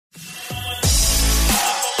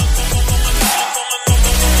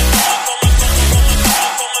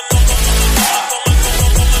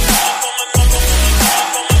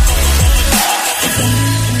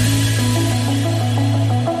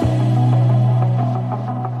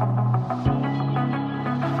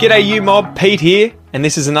G'day you mob, Pete here, and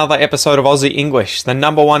this is another episode of Aussie English, the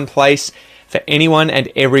number one place for anyone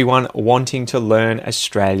and everyone wanting to learn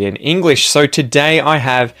Australian English. So today I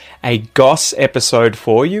have a Goss episode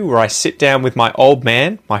for you where I sit down with my old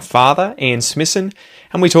man, my father, Ian Smithson,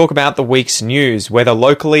 and we talk about the week's news, whether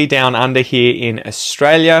locally down under here in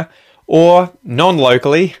Australia or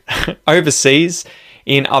non-locally overseas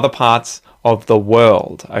in other parts of the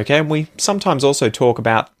world. Okay, and we sometimes also talk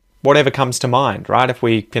about whatever comes to mind, right? If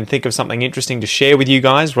we can think of something interesting to share with you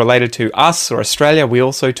guys related to us or Australia, we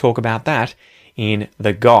also talk about that in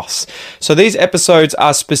the Goss. So these episodes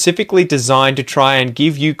are specifically designed to try and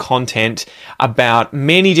give you content about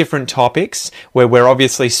many different topics where we're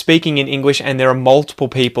obviously speaking in English and there are multiple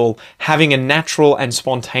people having a natural and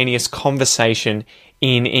spontaneous conversation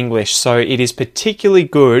in English. So it is particularly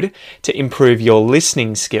good to improve your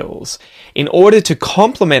listening skills. In order to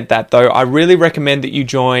complement that though, I really recommend that you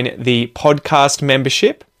join the podcast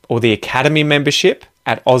membership or the academy membership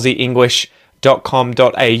at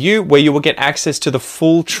aussieenglish.com.au, where you will get access to the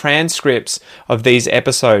full transcripts of these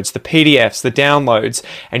episodes, the PDFs, the downloads,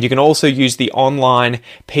 and you can also use the online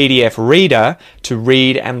PDF reader to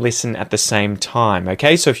read and listen at the same time.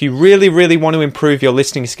 Okay, so if you really want to improve your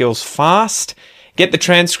listening skills fast, get the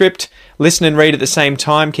transcript, listen and read at the same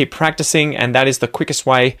time, keep practicing, and that is the quickest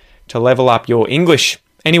way to level up your English.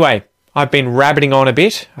 Anyway, I've been rabbiting on a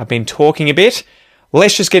bit, I've been talking a bit.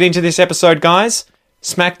 Let's just get into this episode, guys.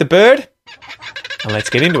 Smack the bird, and let's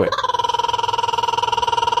get into it.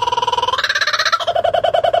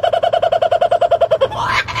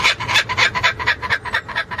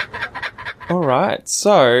 All right,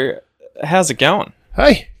 so how's it going?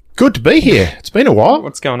 Hey, good to be here. It's been a while.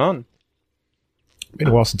 What's going on? Been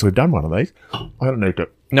a while since we've done one of these. I don't need to.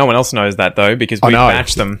 No one else knows that though, because we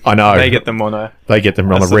batch them. I know. They get them on a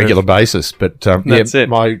regular basis. But that's it.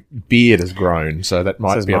 My beard has grown, so that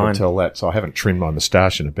might be able mine. to tell that. So I haven't trimmed my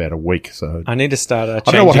moustache in about a week. So I need to start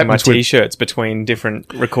changing my t-shirts between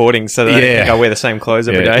different recordings so that I think I wear the same clothes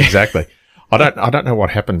every day. Exactly. I don't know what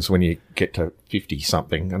happens when you get to 50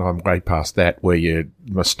 something, and I'm way past that, where your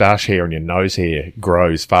moustache hair and your nose hair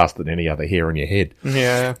grows faster than any other hair on your head.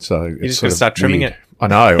 Yeah. So you just got to start trimming it. I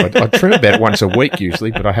know. I trim about once a week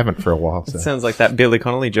usually, but I haven't for a while. So. It sounds like that Billy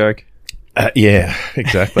Connolly joke. Yeah,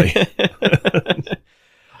 exactly.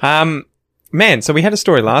 Man, so we had a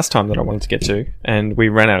story last time that I wanted to get to, and we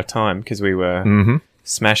ran out of time because we were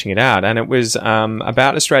smashing it out, and it was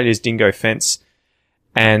about Australia's dingo fence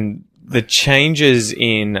and the changes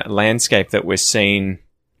in landscape that we're seeing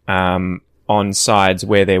on sides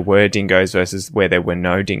where there were dingoes versus where there were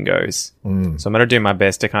no dingoes. So I'm going to do my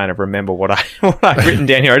best to kind of remember what I've written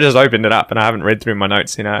down here. I just opened it up and I haven't read through my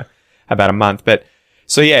notes in about a month. But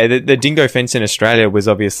so yeah, the dingo fence in Australia was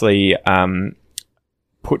obviously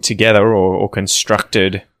put together or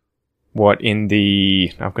constructed in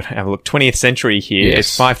the, I've got to have a look, 20th century here. Yes.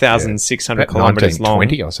 It's 5,600 kilometres long.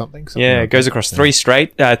 1920 or something. Yeah, it goes across three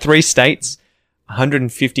states.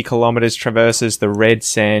 150 kilometres, traverses the red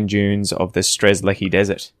sand dunes of the Strzelecki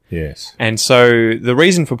Desert. Yes. And so the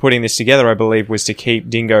reason for putting this together, I believe, was to keep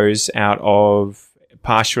dingoes out of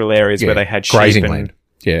pastoral areas where they had grazing sheep. Land.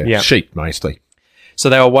 Yeah, sheep mostly. So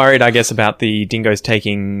they were worried, I guess, about the dingoes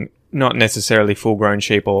taking not necessarily full-grown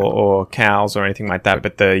sheep or cows or anything like that,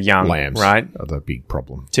 but the young, lambs, right? Are the big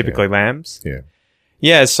problem. Typically lambs. Yeah.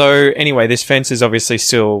 Yeah, so anyway, this fence is obviously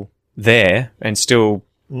still there and still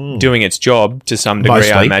doing its job to some degree,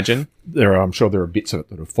 mostly. I imagine. I'm sure there are bits of it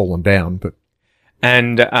that have fallen down, but...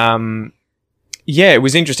 And, yeah, it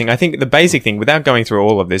was interesting. I think the basic thing, without going through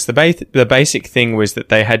all of this, the basic thing was that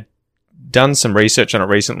they had done some research on it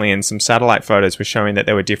recently, and some satellite photos were showing that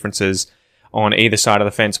there were differences on either side of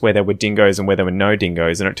the fence where there were dingoes and where there were no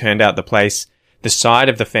dingoes. And it turned out the side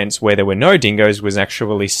of the fence where there were no dingoes was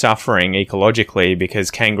actually suffering ecologically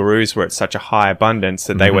because kangaroos were at such a high abundance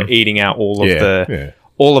that they were eating out all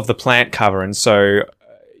of the plant cover. And so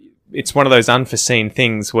it's one of those unforeseen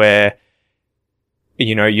things where,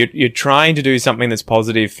 you know, you're trying to do something that's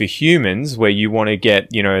positive for humans, where you want to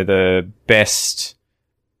get, you know, the best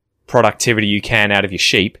productivity you can out of your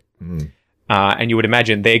sheep. And you would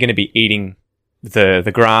imagine they're going to be eating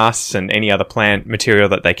the grass and any other plant material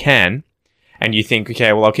that they can. And you think,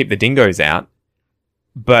 okay, well, I'll keep the dingoes out.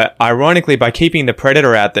 But ironically, by keeping the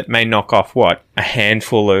predator out that may knock off, a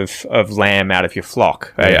handful of lamb out of your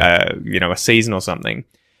flock, a season or something,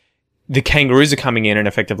 the kangaroos are coming in and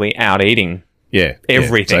effectively out-eating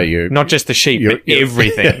everything. So not just the sheep, but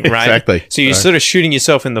everything, right? Exactly. So you're sort of shooting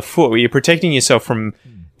yourself in the foot, where you're protecting yourself from...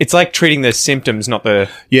 It's like treating the symptoms, not the...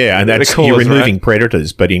 Yeah, and that's cause, you're removing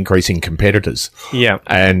predators, but increasing competitors. Yeah.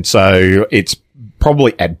 And so it's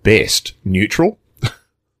probably, at best, neutral.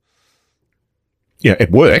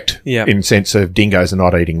 it worked Yeah. in sense of dingoes are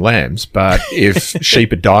not eating lambs, but if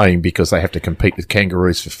sheep are dying because they have to compete with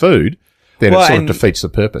kangaroos for food, then Well, it sort of and defeats the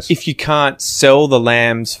purpose. if you can't sell the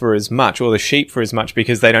lambs for as much or the sheep for as much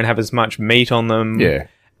because they don't have as much meat on them, Yeah.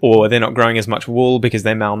 or they're not growing as much wool because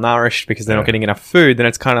they're malnourished because they're not getting enough food, then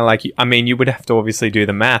it's kind of like, I mean, you would have to obviously do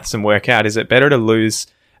the maths and work out, is it better to lose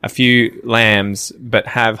a few lambs but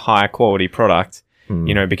have higher quality product,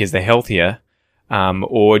 because they're healthier,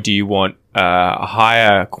 or do you want a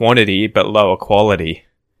higher quantity but lower quality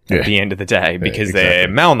at the end of the day because they're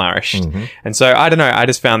malnourished? And so I don't know, I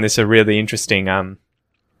just found this a really interesting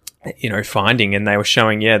finding, and they were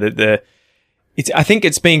showing that I think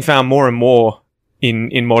it's being found more and more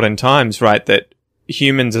in modern times, right, that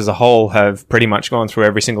humans as a whole have pretty much gone through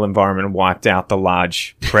every single environment and wiped out the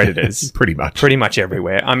large predators. Pretty much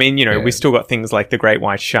Everywhere. I mean, we still got things like the great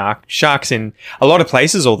white shark. Sharks in a lot of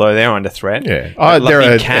places, although they're under threat. Yeah. There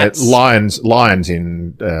There are cats. lions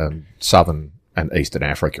in southern and eastern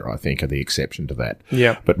Africa, I think, are the exception to that.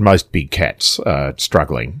 Yeah. But most big cats are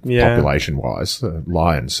struggling Yeah. population-wise.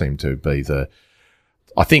 Lions seem to be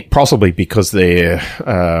I think possibly because they're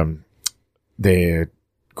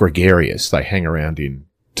gregarious. They hang around in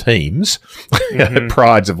teams.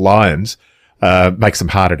 Prides of lions makes them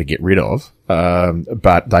harder to get rid of.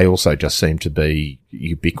 But they also just seem to be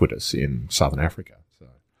ubiquitous in southern Africa. So,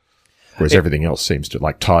 whereas everything else seems to,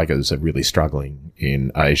 like tigers are really struggling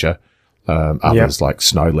in Asia. Others like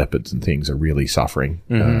snow leopards and things are really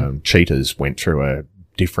suffering. Cheetahs went through a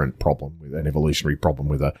different problem, with an evolutionary problem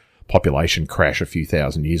with a population crash a few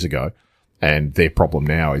thousand years ago. And their problem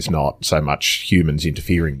now is not so much humans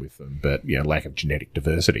interfering with them, but, lack of genetic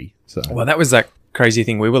diversity. So, Well, that was that crazy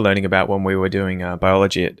thing we were learning about when we were doing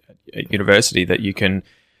biology at university, that you can,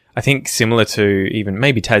 I think similar to even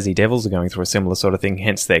maybe Tassie devils are going through a similar sort of thing,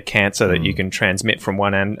 hence their cancer, that you can transmit from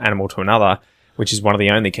one animal to another, which is one of the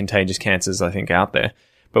only contagious cancers, I think, out there.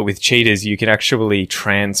 But with cheetahs, you can actually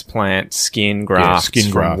transplant skin grafts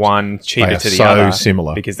from one cheetah to the other. So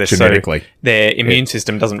similar because they're genetically. Their immune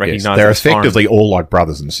system doesn't recognize they're it as foreign. effectively all like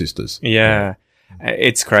brothers and sisters. Yeah.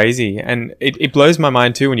 It's crazy. And it blows my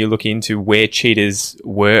mind too when you look into where cheetahs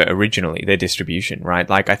were originally, their distribution, right?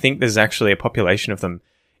 Like, I think there's actually a population of them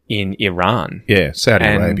in Iran. Yeah, Saudi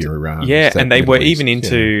Arabia, Iran. Yeah, and they were Middle East, even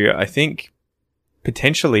into, I think,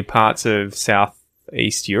 potentially parts of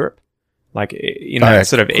Southeast Europe. Like, in that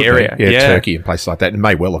sort of area. Yeah, Turkey and places like that. It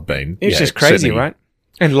may well have been. It's just crazy, right?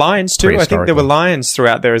 And lions too. I think there were lions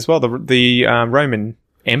throughout there as well. The Roman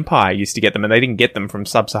Empire used to get them, and they didn't get them from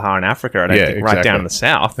sub-Saharan Africa, I don't think, right down in the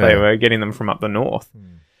south. They were getting them from up the north.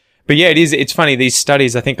 But yeah, it's funny, these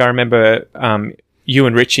studies, I think I remember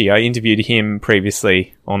Ewan Ritchie, I interviewed him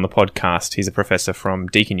previously on the podcast. He's a professor from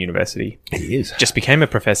Deakin University. He is. Just became a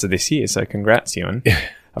professor this year, so congrats, Ewan.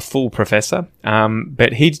 A full professor.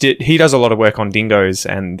 But he does a lot of work on dingoes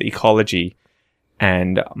and ecology.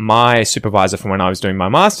 And my supervisor from when I was doing my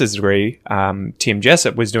master's degree, Tim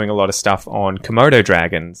Jessup, was doing a lot of stuff on Komodo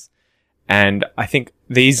dragons. And I think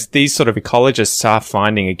these sort of ecologists are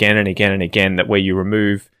finding again and again and again that where you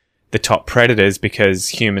remove the top predators because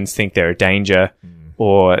humans think they're a danger,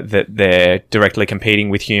 or that they're directly competing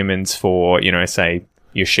with humans for, say,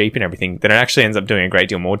 your sheep and everything, then it actually ends up doing a great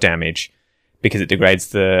deal more damage, because it degrades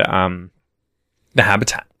the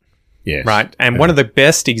habitat. Yes. Right? And one of the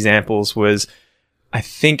best examples was, I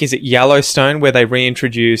think, is it Yellowstone, where they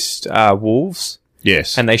reintroduced wolves?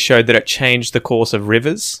 Yes. And they showed that it changed the course of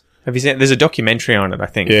rivers. Have you seen it? There's a documentary on it, I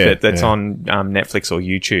think, that's on Netflix or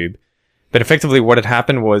YouTube. But effectively what had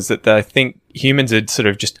happened was that I think humans had sort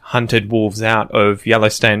of just hunted wolves out of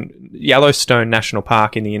Yellowstone National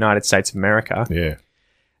Park in the United States of America. Yeah.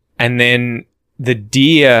 And then the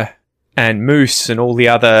deer and moose and all the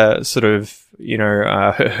other sort of,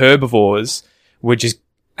 herbivores were just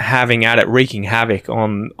having at it, wreaking havoc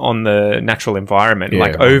on the natural environment,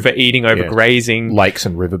 like overeating, overgrazing. Lakes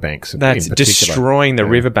and riverbanks. That's destroying the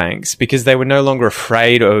riverbanks, because they were no longer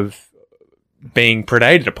afraid of being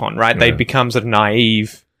predated upon, right? They'd become sort of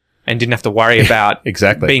naive and didn't have to worry about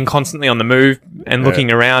being constantly on the move and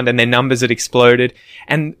looking around, and their numbers had exploded.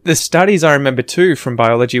 And the studies I remember too from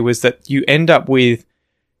biology was that you end up with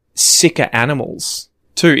sicker animals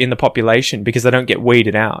too in the population because they don't get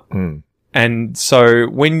weeded out. And so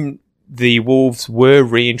when the wolves were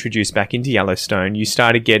reintroduced back into Yellowstone, you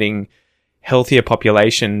started getting healthier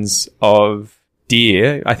populations of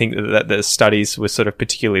deer. I think that the studies were sort of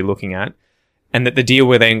particularly looking at, and that the deer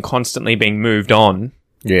were then constantly being moved on.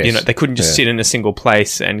 Yes. They couldn't just sit in a single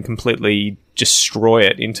place and completely destroy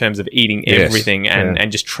it in terms of eating everything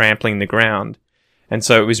and just trampling the ground. And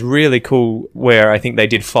so it was really cool where I think they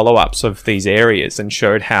did follow-ups of these areas and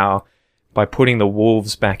showed how by putting the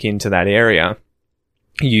wolves back into that area,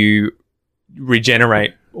 you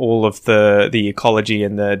regenerate all of the ecology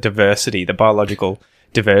and the diversity, the biological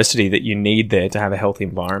diversity that you need there to have a healthy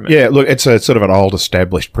environment. Yeah, look, it's a sort of an old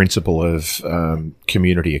established principle of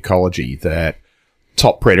community ecology that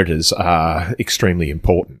top predators are extremely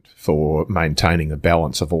important for maintaining the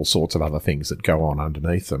balance of all sorts of other things that go on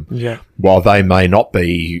underneath them. Yeah. While they may not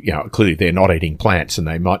be, clearly they're not eating plants and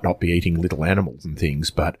they might not be eating little animals and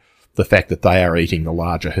things, but the fact that they are eating the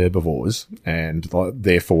larger herbivores and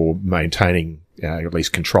therefore maintaining, at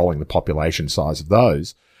least controlling the population size of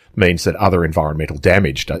those, means that other environmental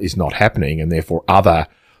damage is not happening, and therefore other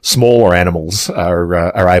smaller animals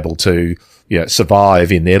are able to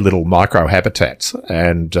survive in their little micro habitats.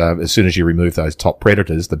 And as soon as you remove those top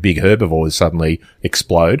predators, the big herbivores suddenly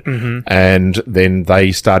explode, and then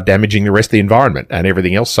they start damaging the rest of the environment, and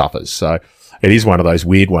everything else suffers. So it is one of those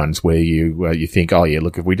weird ones where you think, oh yeah,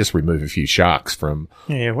 look, if we just remove a few sharks from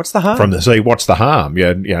what's the harm from the sea, what's the harm?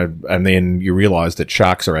 And then you realise that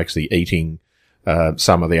sharks are actually eating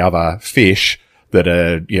some of the other fish that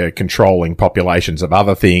are controlling populations of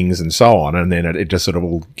other things and so on, and then it just sort of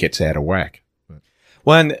all gets out of whack.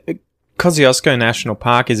 Well, and Kosciuszko National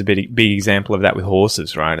Park is a big example of that with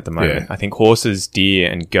horses, right, at the moment. Yeah. I think horses,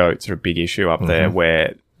 deer and goats are a big issue up there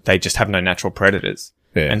where they just have no natural predators.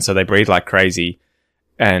 Yeah. And so they breed like crazy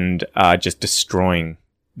and are just destroying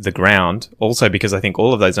the ground. Also because I think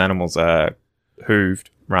all of those animals are hooved,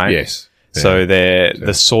 right? Yes. So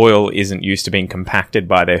the soil isn't used to being compacted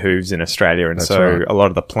by their hooves in Australia, and That's so right. a lot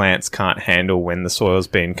of the plants can't handle when the soil's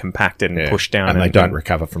been compacted and pushed down. And they don't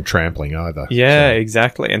recover from trampling either. Yeah,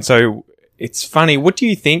 exactly. And so it's funny. What do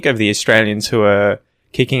you think of the Australians who are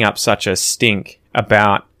kicking up such a stink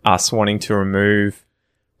about us wanting to remove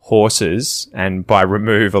horses? And by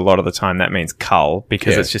remove, a lot of the time that means cull,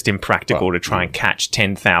 because it's just impractical to try and catch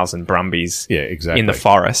 10,000 brumbies in the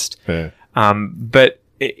forest. Yeah. But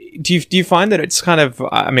do you find that it's kind of,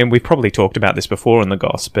 I mean, we've probably talked about this before in the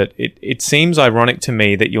Goss, but it seems ironic to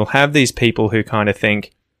me that you'll have these people who kind of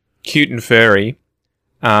think cute and furry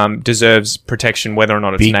deserves protection whether or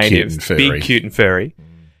not it's native. Big, cute and furry.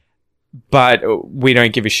 But we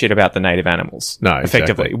don't give a shit about the native animals. No,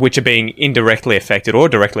 effectively, exactly. which are being indirectly affected or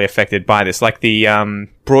directly affected by this. Like the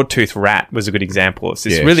broad-toothed rat was a good example. It's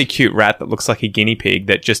this really cute rat that looks like a guinea pig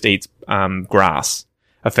that just eats grass.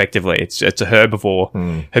 Effectively, it's a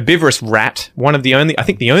herbivore, herbivorous rat. I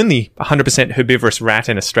think the only 100% herbivorous rat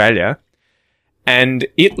in Australia, and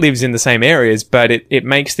it lives in the same areas, but it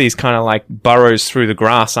makes these kind of like burrows through the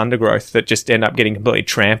grass undergrowth that just end up getting completely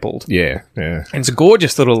trampled. Yeah, yeah. And it's a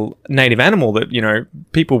gorgeous little native animal that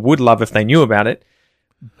people would love if they knew about it.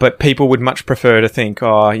 But people would much prefer to think,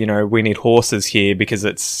 we need horses here because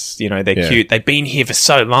it's, they're cute. They've been here for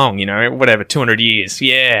so long, 200 years.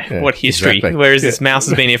 Yeah, what history. Exactly. Whereas this mouse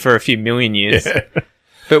has been here for a few million years. Yeah.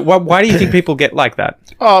 But why do you think people get like that?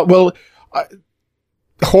 Oh, well,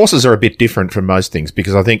 horses are a bit different from most things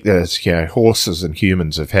because I think there's, horses and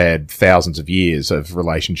humans have had thousands of years of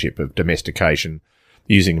relationship, of domestication,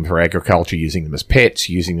 using them for agriculture, using them as pets,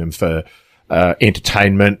 using them for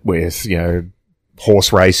entertainment with,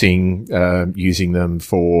 horse racing, using them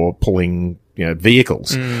for pulling,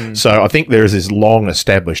 vehicles. So I think there is this long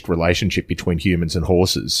established relationship between humans and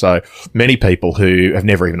horses. So many people who have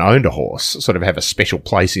never even owned a horse sort of have a special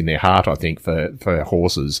place in their heart, I think, for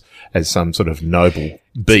horses as some sort of noble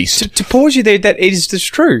beast. To pause you there, that is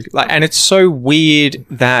true. And it's so weird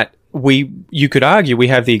that you could argue we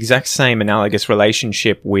have the exact same analogous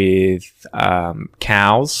relationship with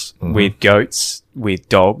cows, with goats, with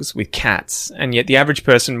dogs, with cats, and yet the average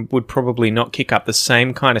person would probably not kick up the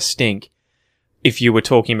same kind of stink if you were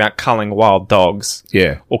talking about culling wild dogs,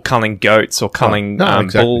 or culling goats, or culling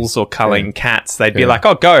exactly. bulls, or culling cats. They'd be like,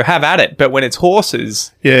 "Oh, go have at it." But when it's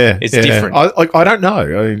horses, it's different. I don't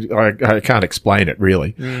know. I can't explain it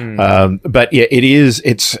really. But yeah, it is.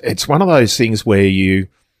 It's one of those things where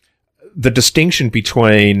the distinction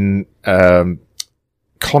between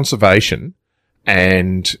conservation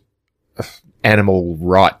and animal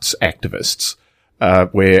rights activists,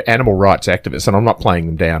 where animal rights activists, and I'm not playing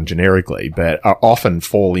them down generically, but often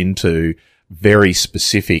fall into very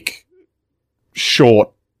specific,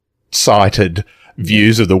 short-sighted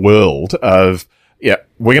views of the world of, we're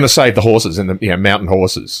going to save the horses and the mountain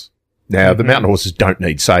horses. Now, the mountain horses don't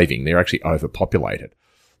need saving. They're actually overpopulated.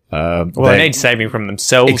 They need saving from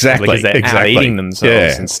themselves because they're out eating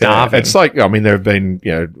themselves and starving. It's like, there have been,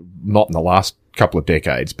 not in the last couple of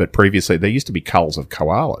decades, but previously there used to be culls of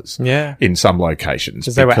koalas in some locations.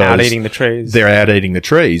 Because they were out eating the trees. They're out eating the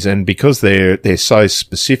trees, and because they're so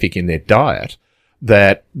specific in their diet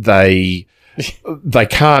that they they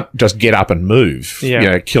can't just get up and move,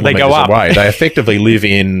 kilometres away. They effectively live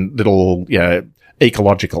in little,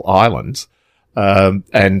 ecological islands.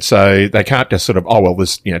 And so they can't just sort of,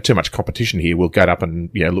 there's, too much competition here. We'll get up and,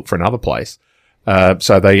 look for another place.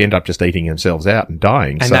 So they end up just eating themselves out and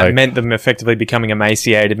dying. And that meant them effectively becoming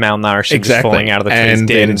emaciated, malnourished, and just falling out of the trees and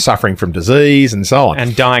dead. And suffering from disease and so on.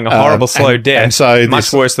 And dying a horrible slow death. And so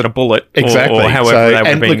much worse than a bullet. Exactly. Or however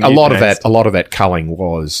they were being euthanized. A lot of that culling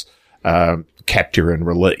was, capture and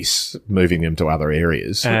release, moving them to other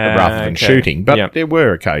areas rather than shooting. But there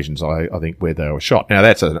were occasions, I think, where they were shot. Now,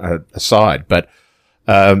 that's a aside, but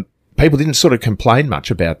people didn't sort of complain much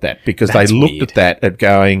about that because they looked at that at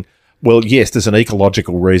going, well, yes, there's an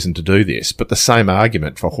ecological reason to do this, but the same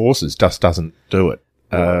argument for horses just doesn't do it.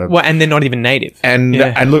 And they're not even native. And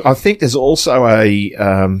look, I think there's also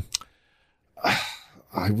I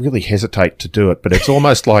really hesitate to do it, but it's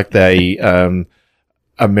almost like the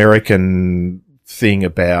American thing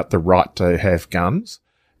about the right to have guns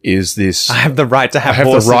is this. I have the right to have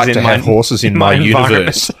horses in my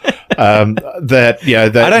universe. That they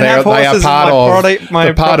are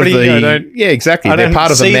part of the exactly. They're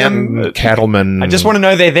part of the mountain cattlemen. I just want to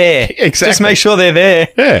know they're there. Exactly. Just make sure they're there.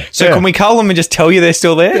 Yeah. So can we cull them and just tell you they're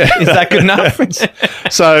still there? Yeah. Is that good enough?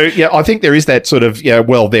 So I think there is that sort of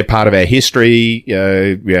well, they're part of our history.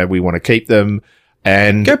 We want to keep them.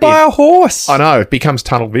 And go buy a horse. I know, it becomes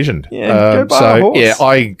tunnel visioned. Yeah, go buy a horse. Yeah,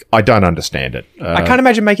 I don't understand it. I can't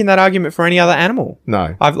imagine making that argument for any other animal.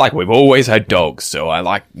 No. We've always had dogs, so I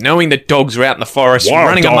like knowing that dogs are out in the forest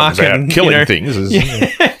running amok and killing things.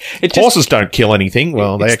 Horses don't kill anything.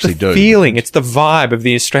 Well, they actually do. It's the vibe of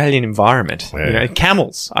the Australian environment. Yeah.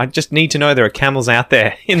 Camels. I just need to know there are camels out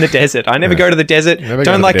there in the desert. I never go to the desert.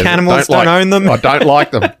 Don't like camels. Don't own them. I don't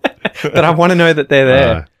like them. But I want to know that they're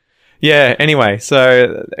there. Yeah, anyway,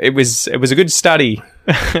 so it was a good study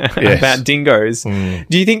about dingoes. Do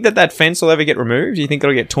you think that fence will ever get removed? Do you think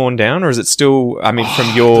it'll get torn down, or is it still,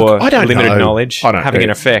 from your limited knowledge, having an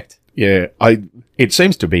effect? Yeah, it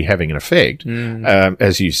seems to be having an effect.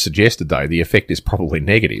 As you suggested, though, the effect is probably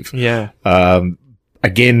negative. Yeah.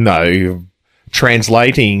 Again, though,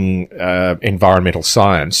 translating environmental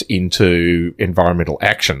science into environmental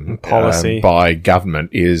action policy by government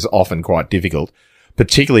is often quite difficult.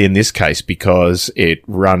 Particularly in this case because it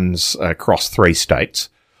runs across 3 states.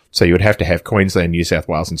 So you would have to have Queensland, New South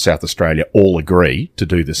Wales and South Australia all agree to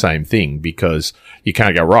do the same thing because you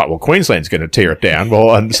can't go, right, well, Queensland's going to tear it down.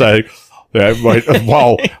 Well, and so,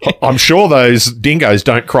 well, I'm sure those dingoes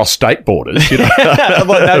don't cross state borders.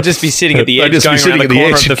 Well, they'll just be sitting at the edge, going around the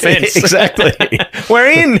corner of the fence. Exactly. We're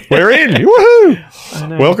in.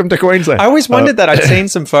 Woohoo! Welcome to Queensland. I always wondered that. I'd seen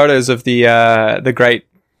some photos of the Great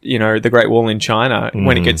Wall in China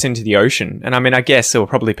when it gets into the ocean. And I guess there were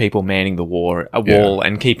probably people manning the wall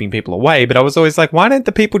and keeping people away. But I was always like, why don't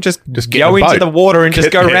the people just go into the water and just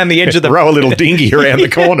go around the edge of the... Row a little dinghy around the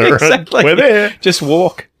corner. Exactly. We're there. Just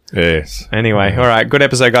walk. Yes. Anyway, all right. Good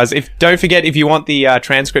episode, guys. Don't forget, if you want the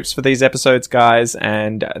transcripts for these episodes, guys,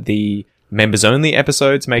 and the members-only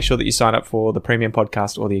episodes, make sure that you sign up for the Premium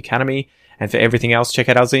Podcast or the Academy. And for everything else, check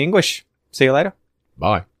out Aussie English. See you later.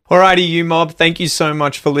 Bye. Alrighty, you mob, thank you so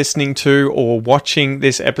much for listening to or watching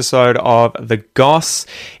this episode of The Goss.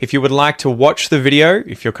 If you would like to watch the video,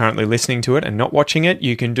 if you're currently listening to it and not watching it,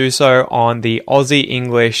 you can do so on the Aussie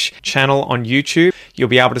English channel on YouTube. You'll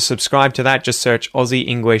be able to subscribe to that. Just search Aussie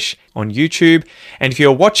English on YouTube. And if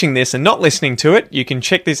you're watching this and not listening to it, you can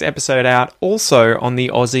check this episode out also on the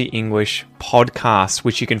Aussie English podcast,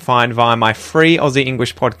 which you can find via my free Aussie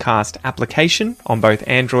English podcast application on both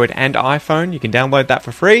Android and iPhone. You can download that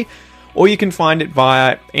for free, or you can find it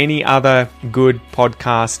via any other good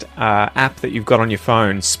podcast app that you've got on your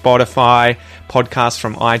phone. Spotify, podcasts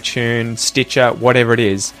from iTunes, Stitcher, whatever it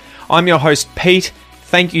is. I'm your host, Pete.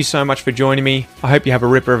 Thank you so much for joining me. I hope you have a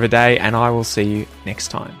ripper of a day, and I will see you next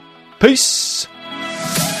time. Peace!